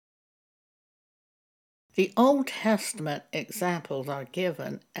The Old Testament examples are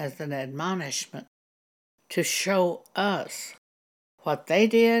given as an admonishment to show us what they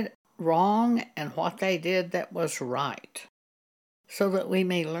did wrong and what they did that was right, so that we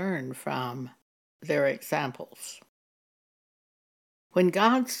may learn from their examples. When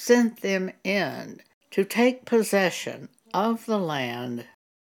God sent them in to take possession of the land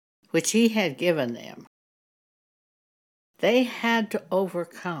which He had given them, they had to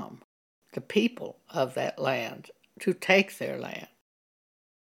overcome the people of that land to take their land.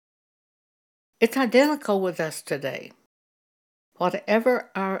 It's identical with us today. Whatever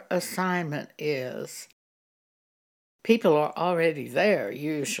our assignment is, people are already there,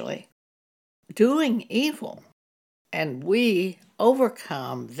 usually, doing evil, and we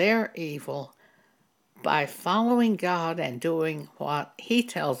overcome their evil by following God and doing what He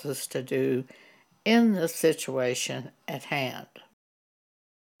tells us to do in the situation at hand.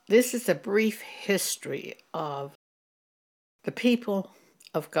 This is a brief history of the people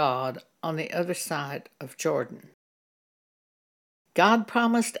of God on the other side of Jordan. God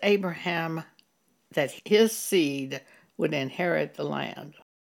promised Abraham that his seed would inherit the land.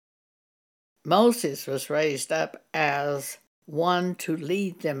 Moses was raised up as one to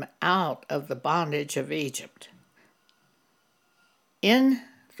lead them out of the bondage of Egypt. In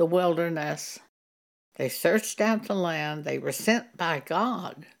the wilderness, they searched out the land. They were sent by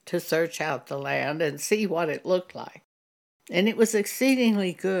God to search out the land and see what it looked like. And it was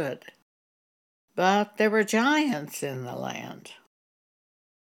exceedingly good. But there were giants in the land.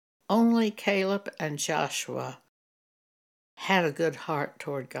 Only Caleb and Joshua had a good heart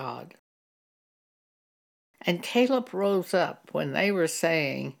toward God. And Caleb rose up when they were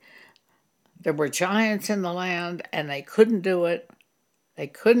saying there were giants in the land and they couldn't do it. They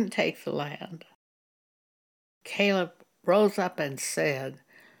couldn't take the land. Caleb rose up and said,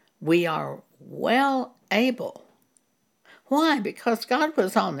 "We are well able." Why? Because God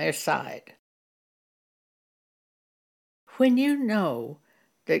was on their side. When you know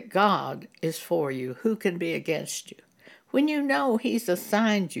that God is for you, who can be against you? When you know He's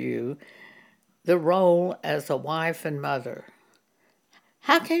assigned you the role as a wife and mother,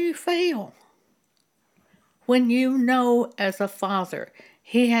 how can you fail? When you know as a father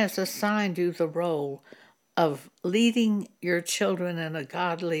He has assigned you the role of leading your children in a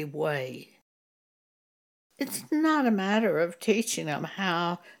godly way, it's not a matter of teaching them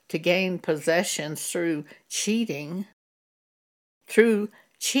how to gain possessions through cheating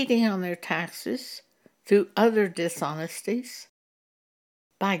on their taxes, through other dishonesties,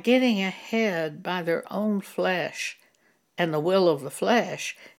 by getting ahead by their own flesh and the will of the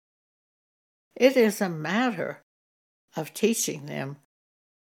flesh. It is a matter of teaching them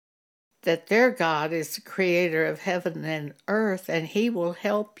that their God is the creator of heaven and earth, and He will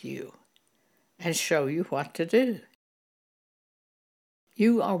help you and show you what to do.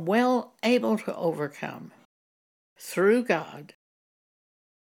 You are well able to overcome through God,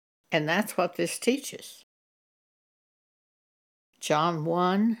 and that's what this teaches. John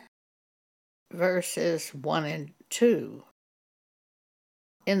 1, verses 1 and 2.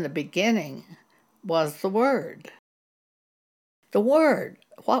 In the beginning was the Word. The Word.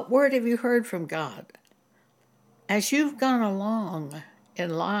 What word have you heard from God? As you've gone along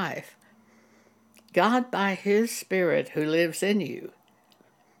in life, God, by His Spirit who lives in you,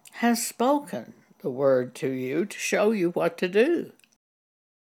 has spoken the Word to you to show you what to do.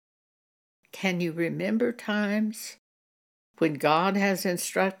 Can you remember times when God has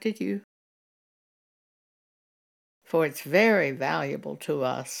instructed you? For it's very valuable to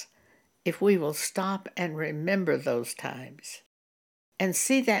us if we will stop and remember those times and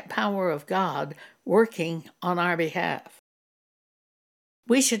see that power of God working on our behalf.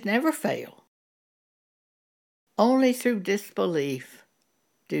 We should never fail. Only through disbelief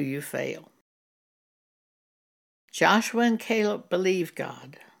do you fail. Joshua and Caleb believed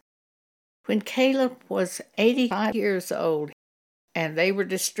God. When Caleb was 85 years old and they were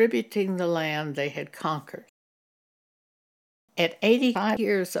distributing the land they had conquered, at 85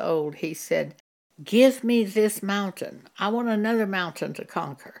 years old he said, "Give me this mountain. I want another mountain to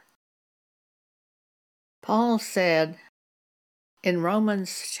conquer." Paul said in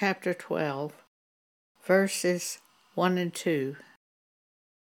Romans chapter 12, verses 1 and 2,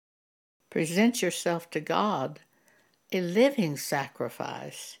 "Present yourself to God, a living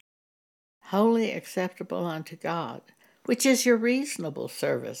sacrifice, wholly acceptable unto God, which is your reasonable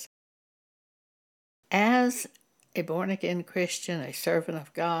service." As a born-again Christian, a servant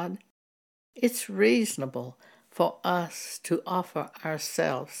of God, it's reasonable for us to offer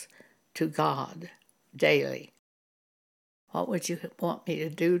ourselves to God daily. What would you want me to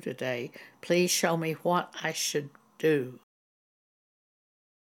do today? Please show me what I should do.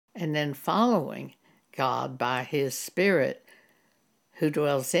 And then following God by His Spirit who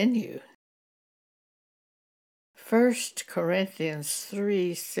dwells in you. 1 Corinthians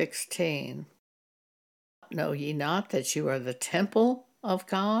 3:16. Know ye not that you are the temple of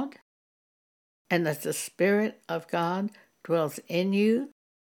God, and that the Spirit of God dwells in you?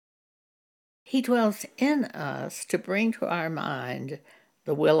 He dwells in us to bring to our mind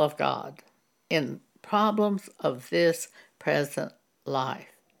the will of God in problems of this present life.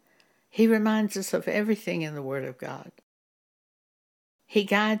 He reminds us of everything in the Word of God. He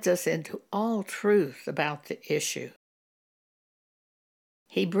guides us into all truth about the issue.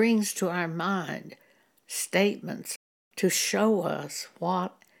 He brings to our mind statements to show us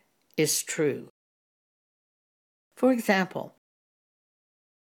what is true. For example,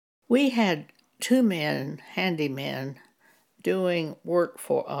 we had 2 men, handymen, doing work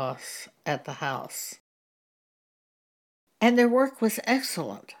for us at the house. And their work was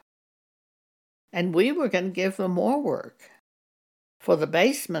excellent. And we were going to give them more work, for the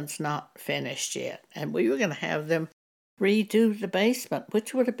basement's not finished yet. And we were going to have them redo the basement,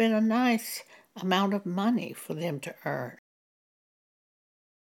 which would have been a nice amount of money for them to earn.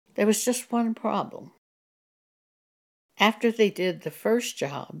 There was just one problem. After they did the first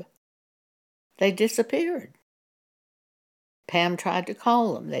job, they disappeared. Pam tried to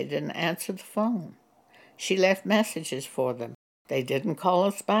call them. They didn't answer the phone. She left messages for them. They didn't call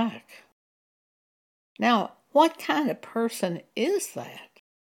us back. Now, what kind of person is that?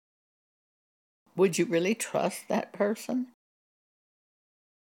 Would you really trust that person?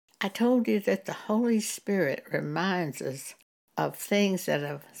 I told you that the Holy Spirit reminds us of things that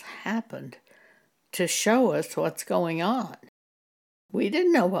have happened to show us what's going on. We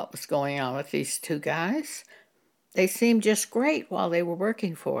didn't know what was going on with these 2 guys. They seemed just great while they were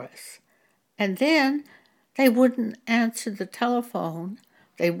working for us. And then they wouldn't answer the telephone.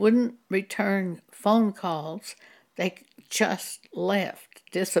 They wouldn't return phone calls. They just left,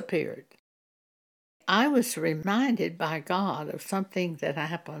 disappeared. I was reminded by God of something that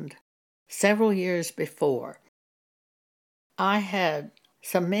happened several years before. I had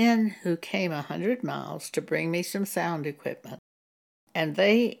some men who came 100 miles to bring me some sound equipment, and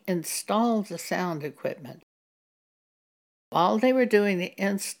they installed the sound equipment. While they were doing the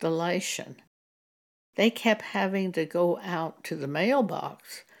installation, they kept having to go out to the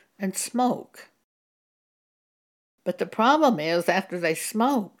mailbox and smoke. But the problem is, after they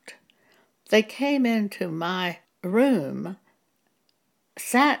smoked, they came into my room,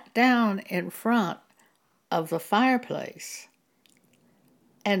 sat down in front of the fireplace,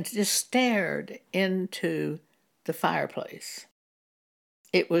 and just stared into the fireplace.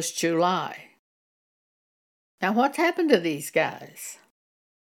 It was July. Now, what's happened to these guys?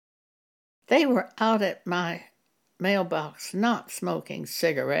 They were out at my mailbox not smoking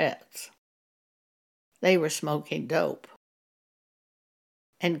cigarettes. They were smoking dope.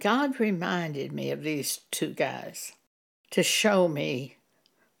 And God reminded me of these 2 guys to show me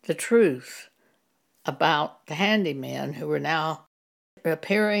the truth about the handymen who were now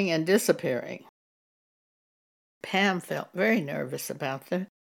appearing and disappearing. Pam felt very nervous about them.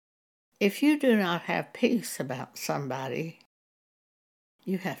 If you do not have peace about somebody,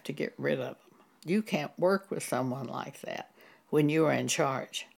 you have to get rid of them. You can't work with someone like that when you are in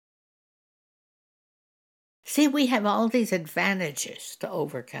charge. See, we have all these advantages to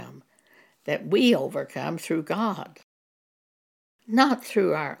overcome that we overcome through God, not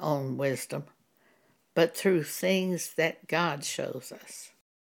through our own wisdom, but through things that God shows us.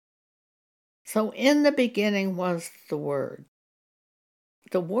 So in the beginning was the Word.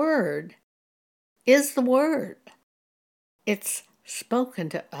 The Word is the Word. It's spoken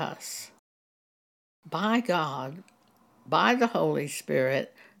to us by God, by the Holy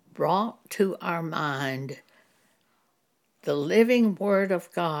Spirit, brought to our mind the living Word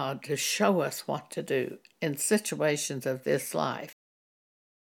of God to show us what to do in situations of this life.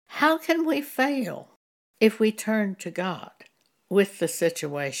 How can we fail if we turn to God with the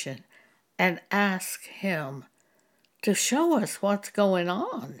situation and ask Him to show us what's going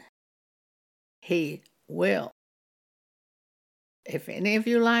on? He will. If any of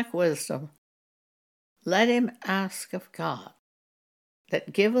you lack wisdom, let him ask of God,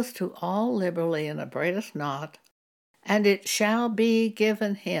 that giveth to all liberally and upbraideth not, and it shall be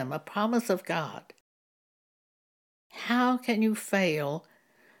given him, a promise of God. How can you fail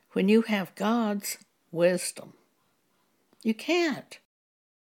when you have God's wisdom? You can't.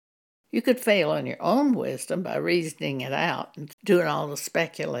 You could fail on your own wisdom by reasoning it out and doing all the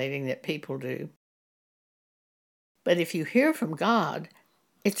speculating that people do. But if you hear from God,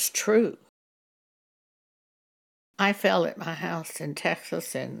 it's true. I fell at my house in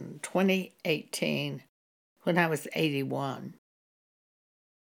Texas in 2018 when I was 81.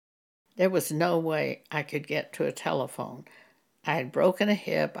 There was no way I could get to a telephone. I had broken a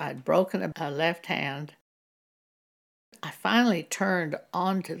hip, I had broken a left hand. I finally turned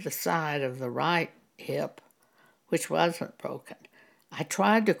onto the side of the right hip, which wasn't broken. I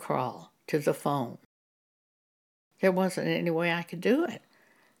tried to crawl to the phone. There wasn't any way I could do it.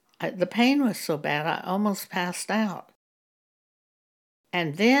 The pain was so bad I almost passed out.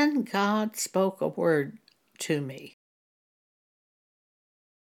 And then God spoke a word to me.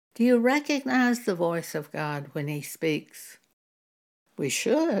 Do you recognize the voice of God when He speaks? We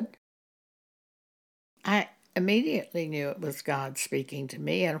should. I immediately knew it was God speaking to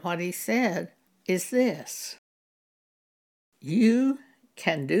me, and what He said is this: you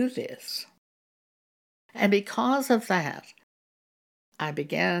can do this. And because of that, I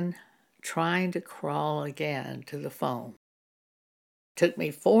began trying to crawl again to the phone. It took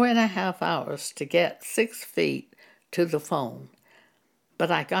me 4.5 hours to get 6 feet to the phone,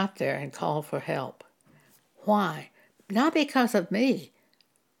 but I got there and called for help. Why? Not because of me,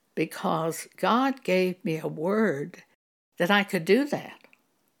 because God gave me a word that I could do that.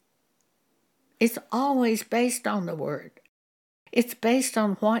 It's always based on the word. It's based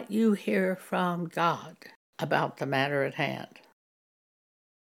on what you hear from God about the matter at hand.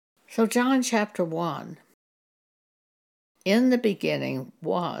 So John chapter 1, in the beginning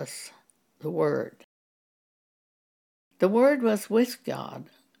was the Word. The Word was with God.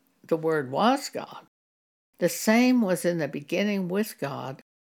 The Word was God. The same was in the beginning with God.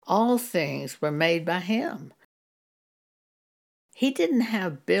 All things were made by Him. He didn't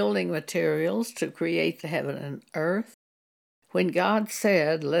have building materials to create the heaven and earth. When God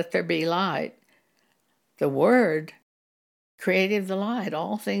said, "Let there be light," the Word created the light.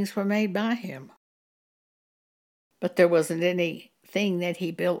 All things were made by Him. But there wasn't anything that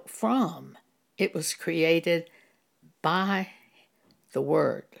He built from. It was created by the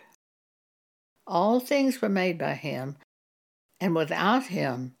Word. All things were made by Him, and without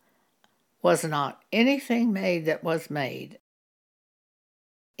Him was not anything made that was made.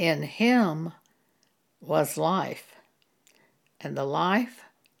 In Him was life, and the life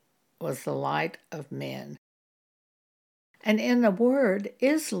was the light of men. And in the Word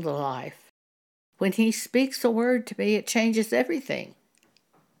is the life. When He speaks a word to me, it changes everything.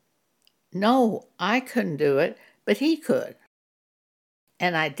 No, I couldn't do it, but He could.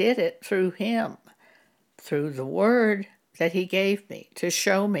 And I did it through Him, through the word that He gave me to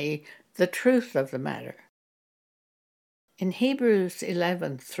show me the truth of the matter. In Hebrews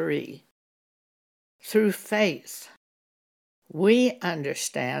 11:3, through faith, we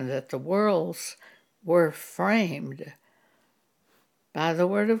understand that the worlds were framed by the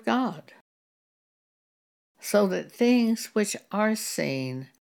Word of God, so that things which are seen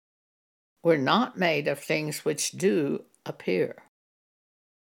were not made of things which do appear.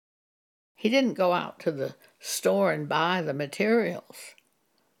 He didn't go out to the store and buy the materials.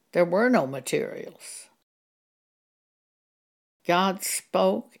 There were no materials. God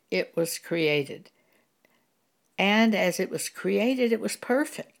spoke, it was created. And as it was created, it was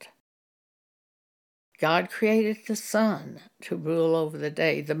perfect. God created the sun to rule over the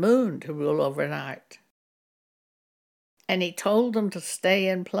day, the moon to rule over night. And He told them to stay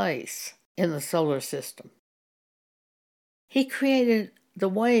in place in the solar system. He created the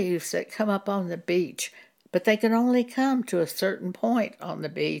waves that come up on the beach, but they can only come to a certain point on the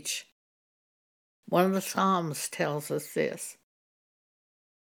beach. One of the Psalms tells us this.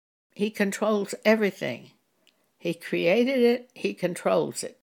 He controls everything. He created it, He controls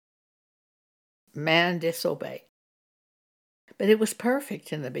it. Man disobeyed. But it was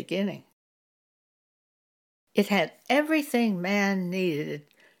perfect in the beginning. It had everything man needed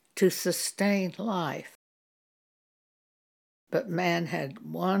to sustain life. But man had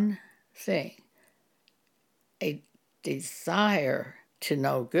one thing, a desire to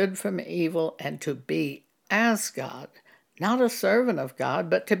know good from evil and to be as God, not a servant of God,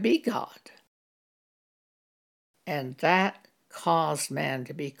 but to be God. And that caused man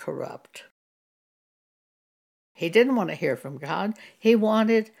to be corrupt. He didn't want to hear from God. He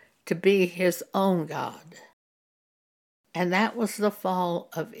wanted to be his own God. And that was the fall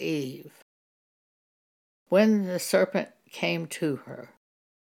of Eve. When the serpent came to her.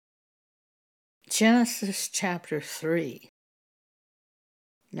 Genesis chapter 3.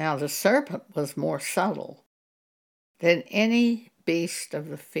 Now the serpent was more subtle than any beast of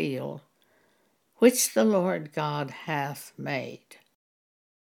the field which the Lord God hath made.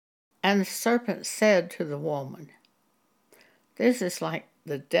 And the serpent said to the woman, This is like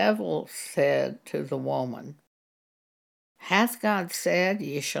the devil said to the woman, "Hath God said,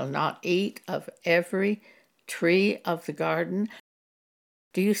 ye shall not eat of every tree of the garden?"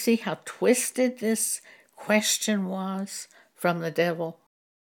 Do you see how twisted this question was from the devil?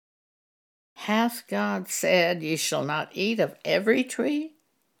 Hath God said, ye shall not eat of every tree?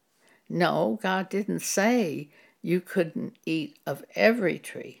 No, God didn't say you couldn't eat of every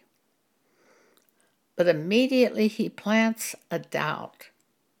tree. But immediately he plants a doubt.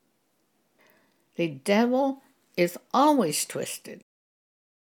 The devil is always twisted.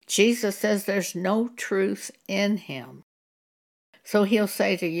 Jesus says there's no truth in him. So he'll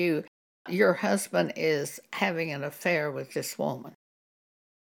say to you, your husband is having an affair with this woman.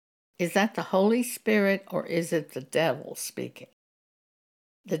 Is that the Holy Spirit or is it the devil speaking?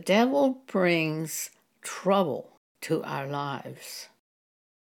 The devil brings trouble to our lives.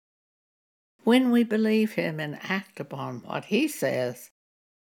 When we believe him and act upon what he says,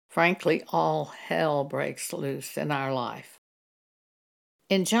 frankly, all hell breaks loose in our life.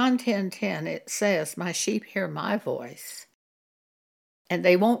 In John 10:10, it says, "My sheep hear my voice, and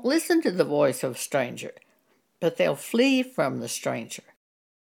they won't listen to the voice of a stranger, but they'll flee from the stranger."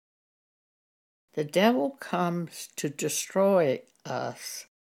 The devil comes to destroy us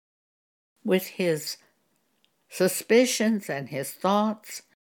with his suspicions and his thoughts,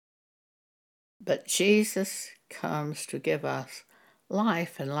 but Jesus comes to give us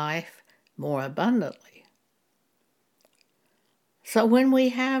life and life more abundantly. So when we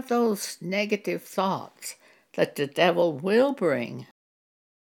have those negative thoughts that the devil will bring,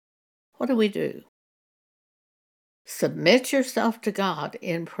 what do? Submit yourself to God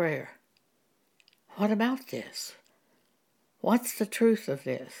in prayer. What about this? What's the truth of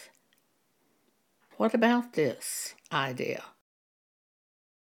this? What about this idea?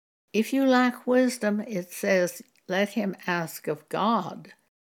 If you lack wisdom, it says, let him ask of God,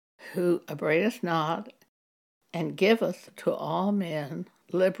 who upbraideth not, and giveth to all men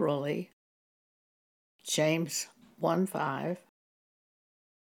liberally. James 1:5.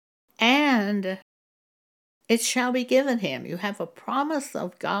 And it shall be given him. You have a promise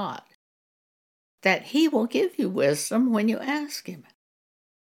of God that he will give you wisdom when you ask him.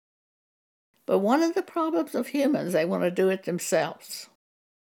 But one of the problems of humans, they want to do it themselves.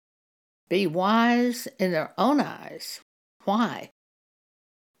 Be wise in their own eyes. Why?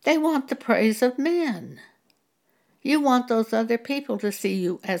 They want the praise of men. You want those other people to see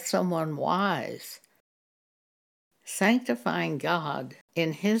you as someone wise. Sanctifying God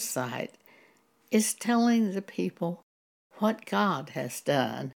in his sight is telling the people what God has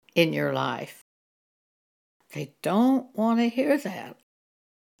done in your life. They don't want to hear that.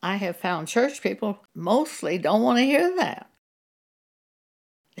 I have found church people mostly don't want to hear that.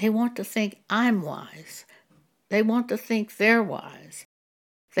 They want to think I'm wise. They want to think they're wise.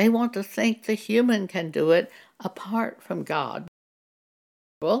 They want to think the human can do it apart from God.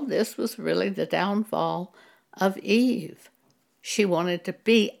 Well, this was really the downfall of Eve. She wanted to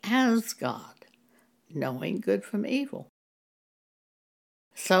be as God, knowing good from evil.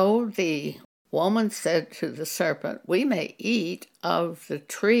 So the woman said to the serpent, "We may eat of the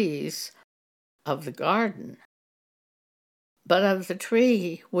trees of the garden, but of the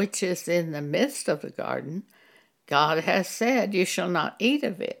tree which is in the midst of the garden, God has said, you shall not eat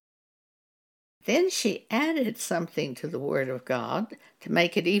of it." Then she added something to the word of God to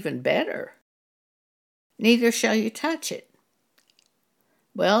make it even better. "Neither shall you touch it."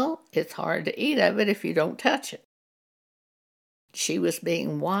 Well, it's hard to eat of it if you don't touch it. She was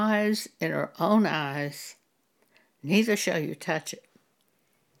being wise in her own eyes. Neither shall you touch it,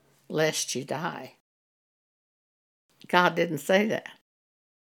 lest you die. God didn't say that.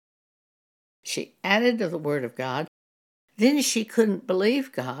 She added to the word of God. Then she couldn't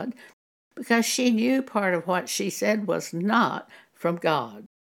believe God because she knew part of what she said was not from God.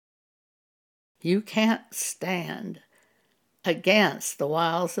 You can't stand against the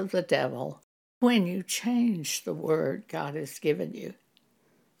wiles of the devil when you change the word God has given you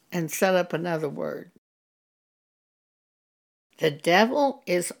and set up another word. The devil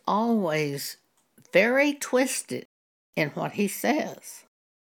is always very twisted in what he says.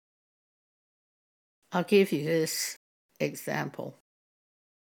 I'll give you this example.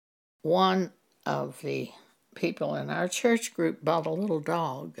 One of the people in our church group bought a little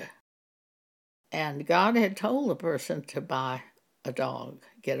dog, and God had told the person to buy a dog,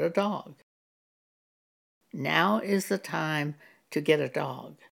 get a dog. Now is the time to get a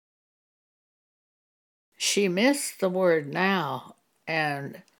dog. She missed the word now,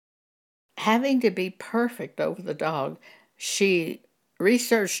 and having to be perfect over the dog, she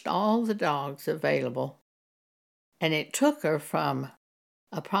researched all the dogs available And it took her from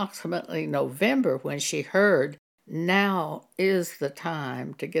approximately November, when she heard now is the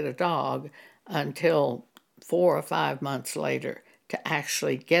time to get a dog, until 4 or 5 months later to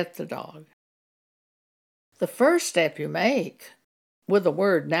actually get the dog. The first step you make with the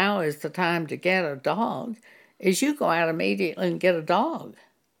word now is the time to get a dog is you go out immediately and get a dog.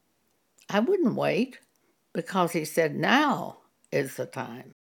 I wouldn't wait, because he said now is the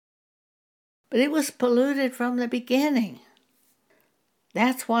time. But it was polluted from the beginning.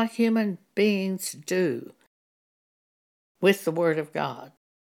 That's what human beings do with the Word of God.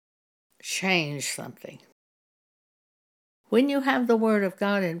 Change something. When you have the Word of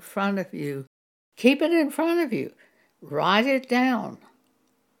God in front of you, keep it in front of you. Write it down.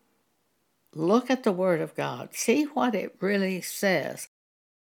 Look at the Word of God. See what it really says.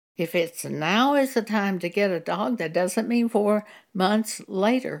 If it's now is the time to get a dog, that doesn't mean 4 months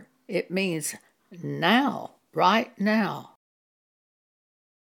later. It means now, right now.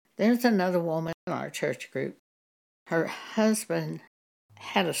 There's another woman in our church group. Her husband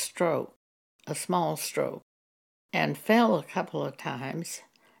had a stroke, a small stroke, and fell a couple of times,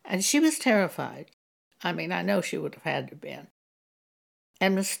 and she was terrified. I mean, I know she would have had to have been.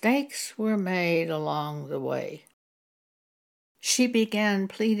 And mistakes were made along the way. She began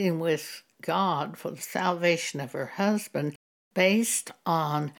pleading with God for the salvation of her husband based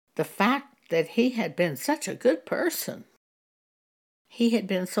on the fact that he had been such a good person. He had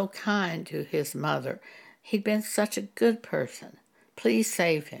been so kind to his mother. He'd been such a good person. Please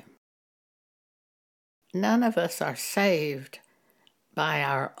save him. None of us are saved by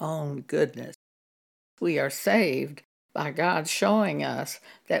our own goodness. We are saved by God showing us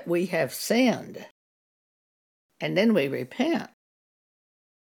that we have sinned. And then we repent.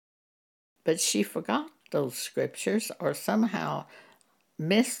 But she forgot those scriptures, or somehow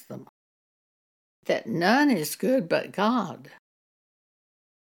missed them. That none is good but God.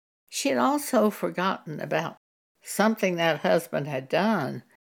 She had also forgotten about something that husband had done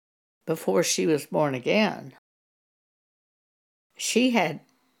before she was born again. She had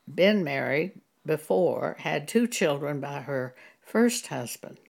been married before, had 2 children by her first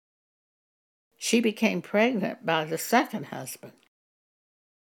husband. She became pregnant by the second husband.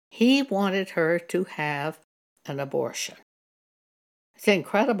 He wanted her to have an abortion. It's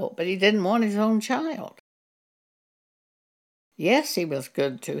incredible, but he didn't want his own child. Yes, he was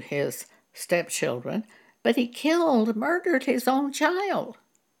good to his stepchildren, but he murdered his own child.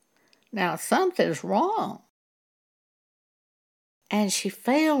 Now, something's wrong. And she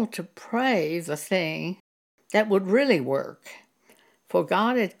failed to pray the thing that would really work. For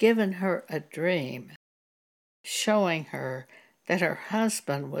God had given her a dream, showing her that her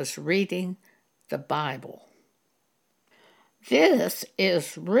husband was reading the Bible. This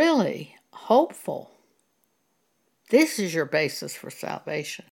is really hopeful. This is your basis for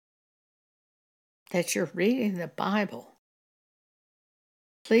salvation. That you're reading the Bible.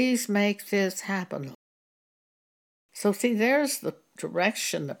 Please make this happen. So see, there's the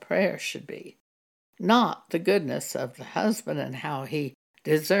direction the prayer should be. Not the goodness of the husband and how he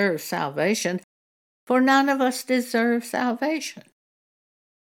deserves salvation, for none of us deserve salvation.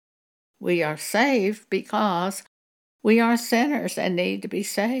 We are saved because we are sinners and need to be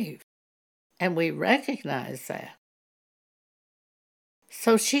saved. And we recognize that.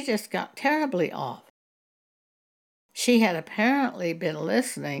 So she just got terribly off. She had apparently been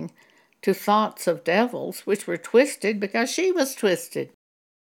listening to thoughts of devils which were twisted because she was twisted.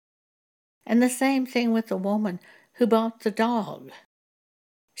 And the same thing with the woman who bought the dog.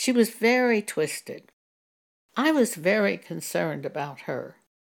 She was very twisted. I was very concerned about her.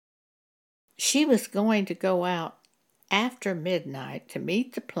 She was going to go out after midnight to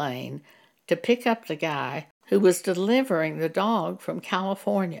meet the plane to pick up the guy who was delivering the dog from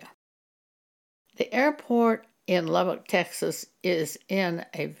California. The airport in Lubbock, Texas is in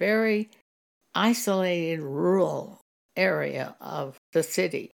a very isolated rural area of the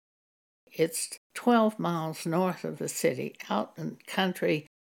city. It's 12 miles north of the city, out in country.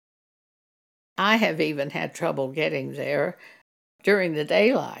 I have even had trouble getting there during the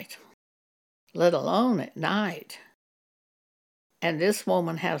daylight, let alone at night. And this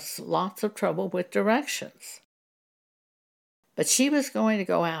woman has lots of trouble with directions. But she was going to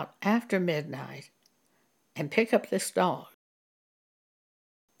go out after midnight and pick up this dog.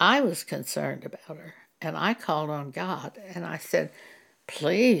 I was concerned about her, and I called on God, and I said,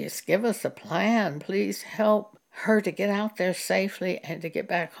 please give us a plan. Please help her to get out there safely and to get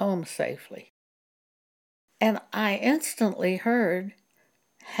back home safely. And I instantly heard,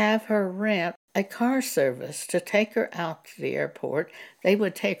 have her rent a car service to take her out to the airport. They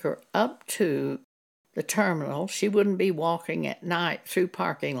would take her up to the terminal. She wouldn't be walking at night through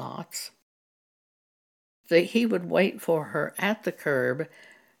parking lots. He would wait for her at the curb.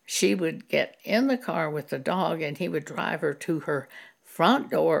 She would get in the car with the dog, and he would drive her to her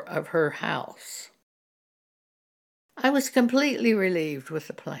front door of her house. I was completely relieved with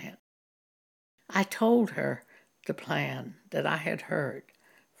the plan. I told her the plan that I had heard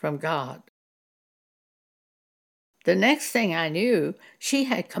from God. The next thing I knew, she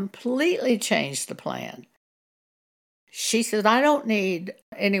had completely changed the plan. She said, I don't need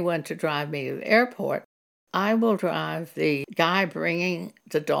anyone to drive me to the airport. I will drive the guy bringing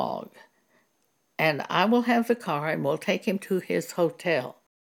the dog, and I will have the car, and we'll take him to his hotel.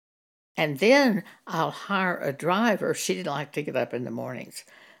 And then I'll hire a driver. She didn't like to get up in the mornings.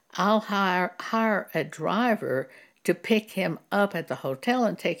 I'll hire a driver to pick him up at the hotel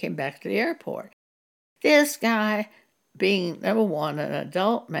and take him back to the airport. This guy, being, number one, an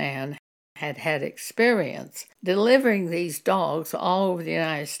adult man, had had experience delivering these dogs all over the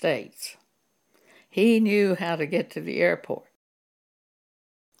United States. He knew how to get to the airport.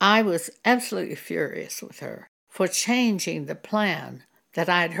 I was absolutely furious with her for changing the plan that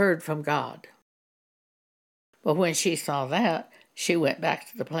I'd heard from God. But when she saw that, she went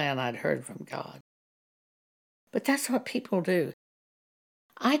back to the plan I'd heard from God. But that's what people do.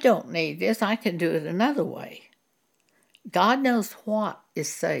 I don't need this. I can do it another way. God knows what is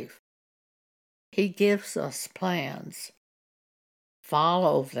safe. He gives us plans.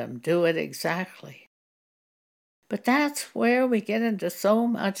 Follow them. Do it exactly. But that's where we get into so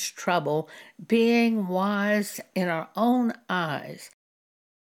much trouble, being wise in our own eyes.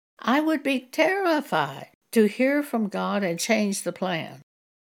 I would be terrified to hear from God and change the plan.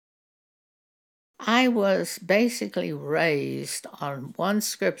 I was basically raised on one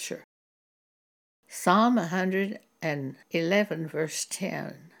scripture, Psalm 111, verse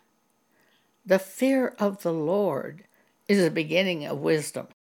 10. The fear of the Lord is the beginning of wisdom.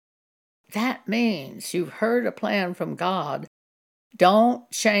 That means you've heard a plan from God. Don't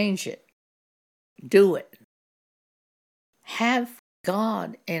change it. Do it. Have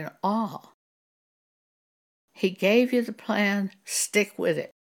God in awe. He gave you the plan. Stick with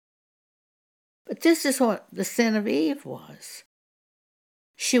it. But this is what the sin of Eve was.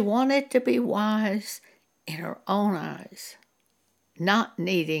 She wanted to be wise in her own eyes, not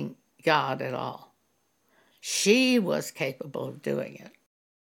needing God at all. She was capable of doing it.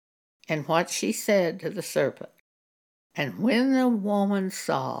 And what she said to the serpent, and when the woman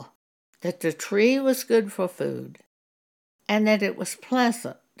saw that the tree was good for food, and that it was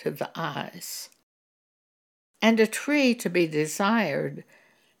pleasant to the eyes, and a tree to be desired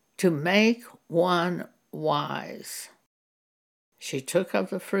to make one wise, she took of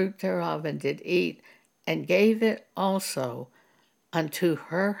the fruit thereof and did eat, and gave it also unto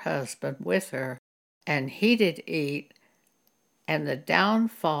her husband with her, and he did eat, and the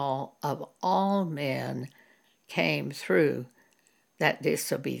downfall of all men came through that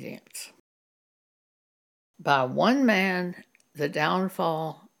disobedience. By one man the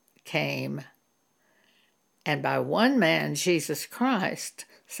downfall came, and by one man, Jesus Christ,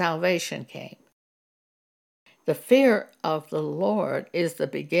 salvation came. The fear of the Lord is the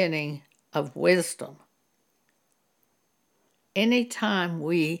beginning of wisdom. Anytime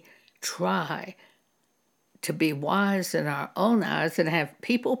we try to be wise in our own eyes and have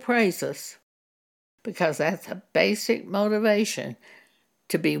people praise us, because that's a basic motivation,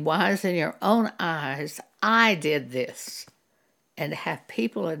 to be wise in your own eyes, I did this, and have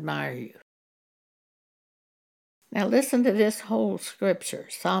people admire you. Now listen to this whole scripture,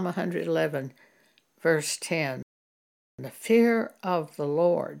 Psalm 111, verse 10. The fear of the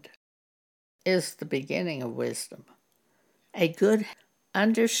Lord is the beginning of wisdom. A good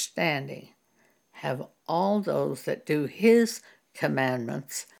understanding have all those that do his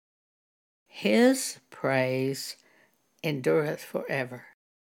commandments. His praise endureth forever.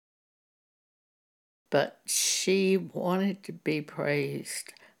 But she wanted to be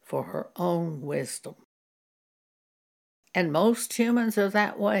praised for her own wisdom. And most humans are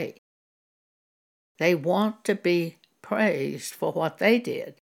that way. They want to be praised for what they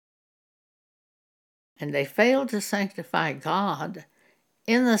did. And they fail to sanctify God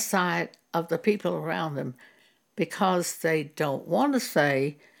in the sight of the people around them because they don't want to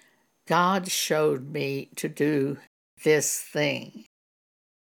say, God showed me to do this thing.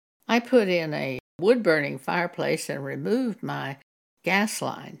 I put in a wood-burning fireplace and removed my gas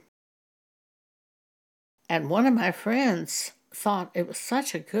line. And one of my friends thought it was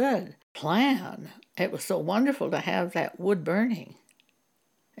such a good plan. It was so wonderful to have that wood burning.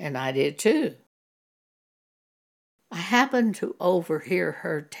 And I did too. I happened to overhear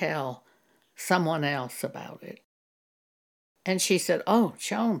her tell someone else about it. And she said, oh,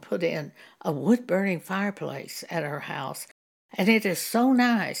 Joan put in a wood-burning fireplace at her house, and it is so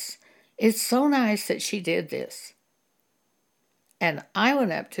nice. It's so nice that she did this. And I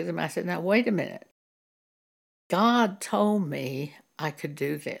went up to them. I said, now, wait a minute. God told me I could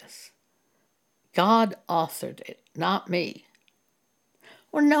do this. God authored it, not me.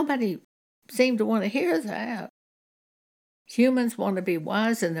 Well, nobody seemed to want to hear that. Humans want to be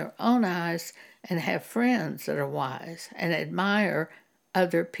wise in their own eyes and have friends that are wise and admire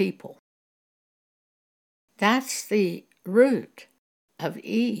other people. That's the root of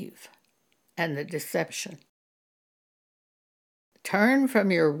Eve and the deception. Turn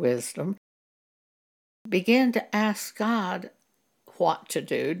from your wisdom. Begin to ask God what to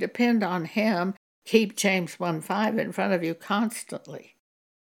do. Depend on Him. Keep James 1:5 in front of you constantly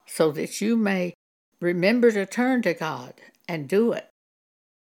so that you may remember to turn to God and do it.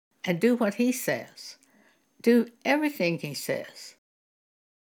 And do what He says. Do everything He says.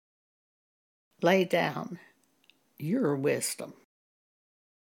 Lay down your wisdom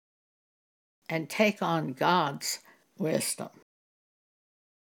and take on God's wisdom.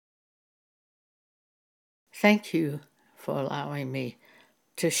 Thank you for allowing me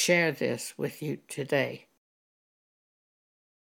to share this with you today.